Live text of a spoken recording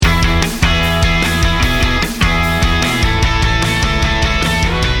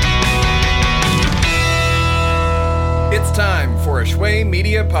Shway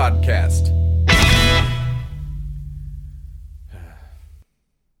Media Podcast.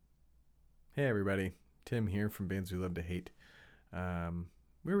 Hey everybody, Tim here from Bands We Love to Hate.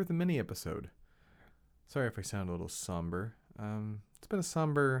 We're with a mini episode. Sorry if I sound a little somber. It's been a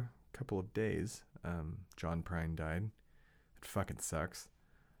somber couple of days. John Prine died. It fucking sucks.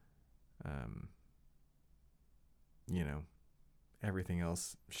 Everything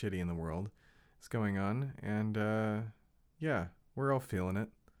else shitty in the world is going on, and yeah, we're all feeling it.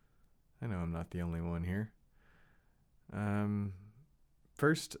 I know I'm not the only one here.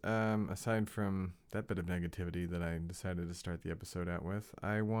 First, aside from that bit of negativity that I decided to start the episode out with,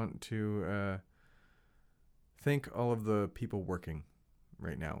 I want to thank all of the people working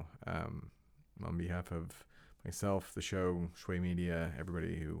right now. On behalf of myself, the show, Shway Media,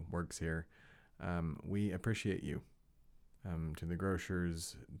 everybody who works here, we appreciate you. To the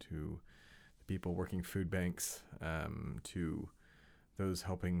grocers, to the people working food banks, to those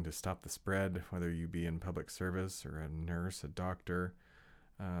helping to stop the spread, whether you be in public service or a nurse, a doctor,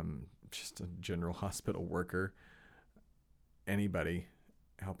 just a general hospital worker, anybody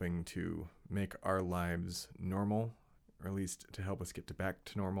helping to make our lives normal, or at least to help us get back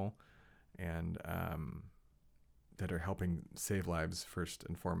to normal, and that are helping save lives first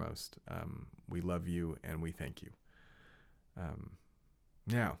and foremost. We love you and we thank you.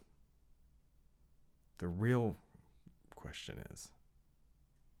 Now, the real question is,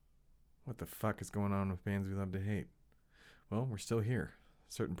 what the fuck is going on with Bands We Love to Hate? Well, we're still here.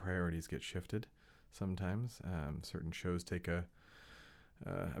 Certain priorities get shifted sometimes. Certain shows take a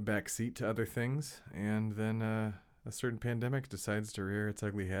back seat to other things, and then a certain pandemic decides to rear its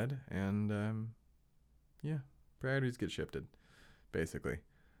ugly head, and priorities get shifted, basically.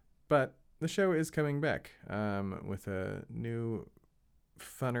 But the show is coming back with a new,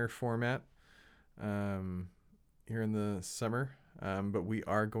 funner format here in the summer. But we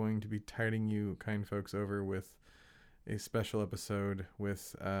are going to be tiding you kind folks over with a special episode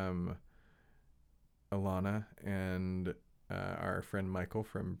with Alana and our friend Michael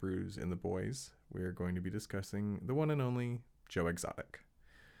from Brews and the Boys. We are going to be discussing the one and only Joe Exotic.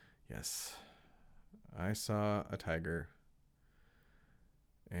 Yes, I saw a tiger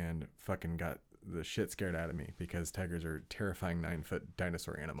and fucking got the shit scared out of me, because tigers are terrifying 9-foot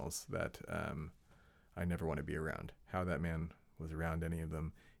dinosaur animals that I never want to be around. How that man was around any of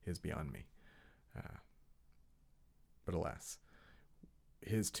them is beyond me. But alas,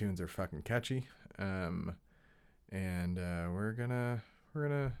 his tunes are fucking catchy. And we're gonna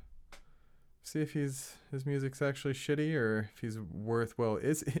see if his music's actually shitty, or if he's worth,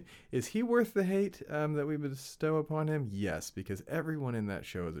 is he worth the hate that we bestow upon him? Yes, because everyone in that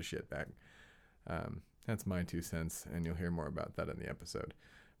show is a shitbag. That's my 2 cents, and you'll hear more about that in the episode.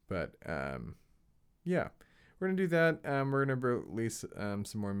 But yeah, we're gonna do that. We're gonna release some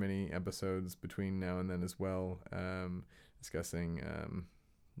more mini episodes between now and then as well, discussing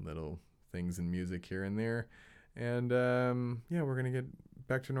little things in music here and there. And we're gonna get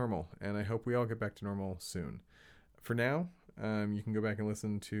back to normal, and I hope we all get back to normal soon. For now, you can go back and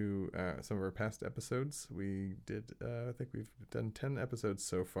listen to some of our past episodes. We did, I think we've done 10 episodes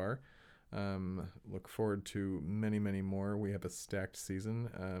so far. Look forward to many, many more. We have a stacked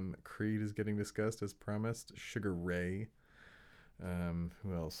season. Creed is getting discussed as promised. Sugar Ray.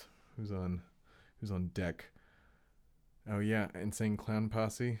 Who else? Who's on deck? Oh yeah, Insane Clown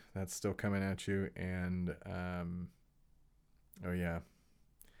Posse. That's still coming at you. And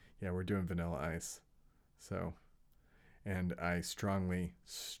we're doing Vanilla Ice. So, and I strongly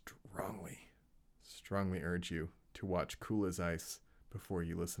urge you to watch Cool as Ice before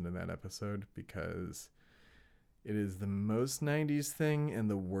you listen to that episode, because it is the most 90s thing and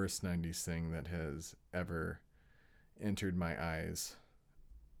the worst 90s thing that has ever entered my eyes.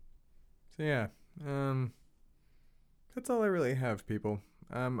 So yeah, that's all I really have, people.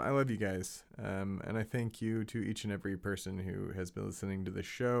 I love you guys, and I thank you to each and every person who has been listening to the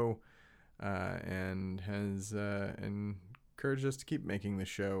show and has encouraged us to keep making the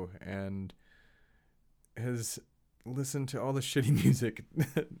show, and has listened to all the shitty music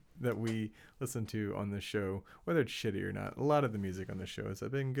that we listen to on the show, whether it's shitty or not. A lot of the music on the show has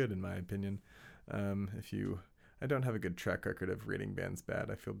been good, in my opinion. I don't have a good track record of rating bands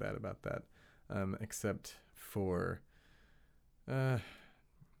bad. I feel bad about that, except for I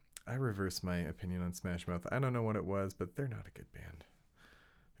reversed my opinion on Smash Mouth. I don't know what it was, but they're not a good band.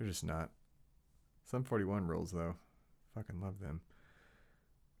 They're just not. Sum 41 rules, though. Fucking love them.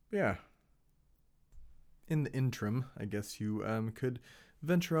 Yeah. In the interim, I guess you could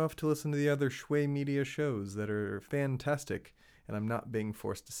venture off to listen to the other Shway Media shows that are fantastic, and I'm not being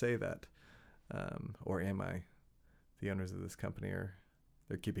forced to say that. Or am I? The owners of this company are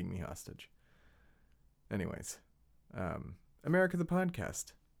They're keeping me hostage. Anyways, America the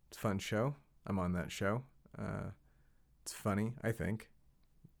Podcast. It's a fun show. I'm on that show. It's funny, I think.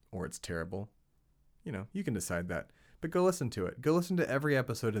 Or it's terrible. You know, you can decide that. But go listen to it. Go listen to every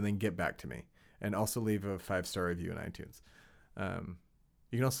episode and then get back to me. And also leave a 5-star review in iTunes.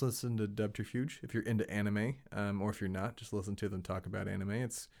 You can also listen to Dubterfuge if you're into anime. Or if you're not, just listen to them talk about anime.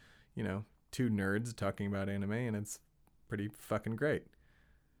 It's, you know, two nerds talking about anime, and it's pretty fucking great.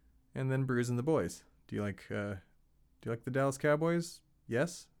 And then Bruise and the Boys. Do you like the Dallas Cowboys?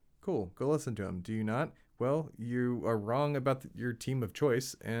 Yes? Cool. Go listen to them. Do you not? Well, you are wrong about your team of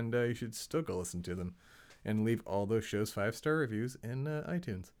choice, and you should still go listen to them. And leave all those shows 5-star reviews in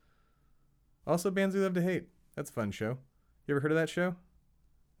iTunes. Also, Bands We Love to Hate. That's a fun show. You ever heard of that show?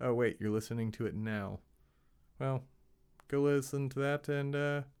 Oh, wait, you're listening to it now. Well, go listen to that and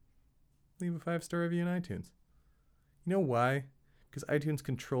leave a 5-star review in iTunes. You know why? Because iTunes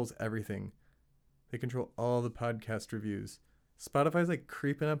controls everything. They control all the podcast reviews. Spotify's like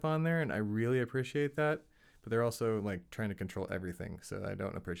creeping up on there, and I really appreciate that. But they're also like trying to control everything, so I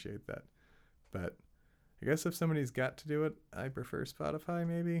don't appreciate that. But I guess if somebody's got to do it, I prefer Spotify,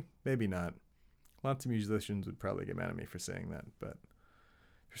 maybe. Maybe not. Lots of musicians would probably get mad at me for saying that, but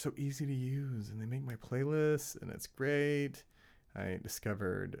they're so easy to use, and they make my playlists, and it's great. I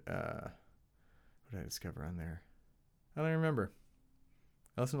discovered, what did I discover on there? I don't remember.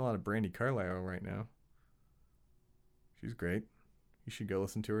 I listen to a lot of Brandy Carlisle right now. She's great. You should go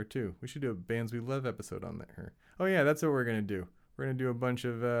listen to her too. We should do a Bands We Love episode on her. Oh yeah, that's what we're gonna do. We're gonna do a bunch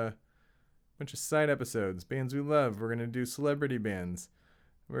of side episodes. Bands we love. We're gonna do celebrity bands.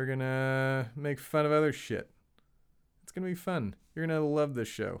 We're gonna make fun of other shit. It's gonna be fun. You're gonna love this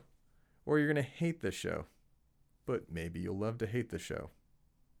show, or you're gonna hate this show, but maybe you'll love to hate the show.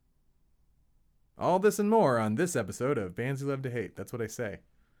 All this and more on this episode of Bands You Love to Hate. That's what I say.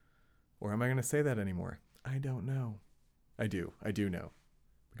 Or am I gonna say that anymore? I don't know. I do know,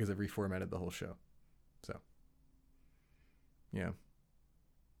 because I've reformatted the whole show. So, yeah.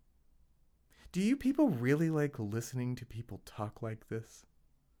 Do you people really like listening to people talk like this?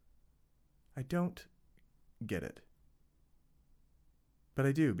 I don't get it. But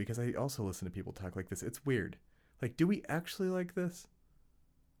I do, because I also listen to people talk like this. It's weird. Like, do we actually like this?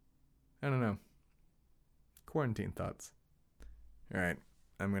 I don't know. Quarantine thoughts. All right,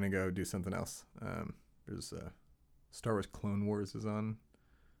 I'm going to go do something else. There's Star Wars Clone Wars is on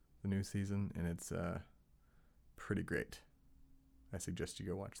the new season, and it's pretty great. I suggest you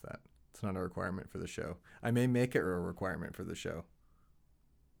go watch that. It's not a requirement for the show. I may make it a requirement for the show.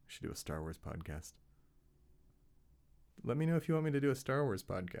 I should do a Star Wars podcast. Let me know if you want me to do a Star Wars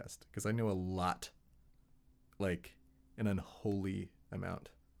podcast, because I know a lot, like an unholy amount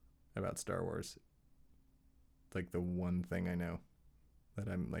about Star Wars. It's like the one thing I know that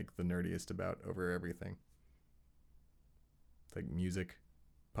I'm like the nerdiest about over everything. It's like music,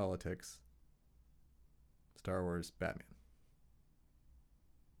 politics, Star Wars, Batman.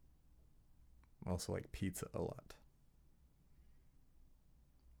 Also like pizza a lot.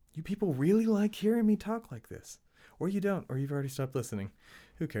 You people really like hearing me talk like this. Or you don't, or you've already stopped listening.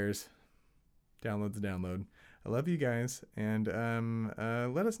 Who cares? Download's a download. I love you guys, and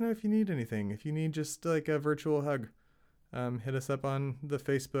let us know if you need anything. If you need just like a virtual hug, hit us up on the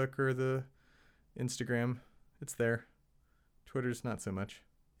Facebook or the Instagram. It's there. Twitter's not so much.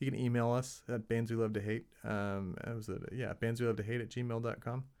 You can email us at bandswelovetohate. Bandswelovetohate at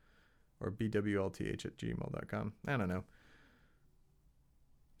gmail.com or bwlth@gmail.com. I don't know.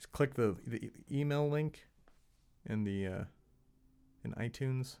 Just click the email link in in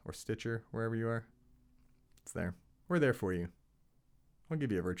iTunes or Stitcher, wherever you are. It's there. We're there for you. I'll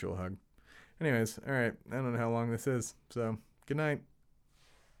give you a virtual hug. Anyways, all right. I don't know how long this is, so good night.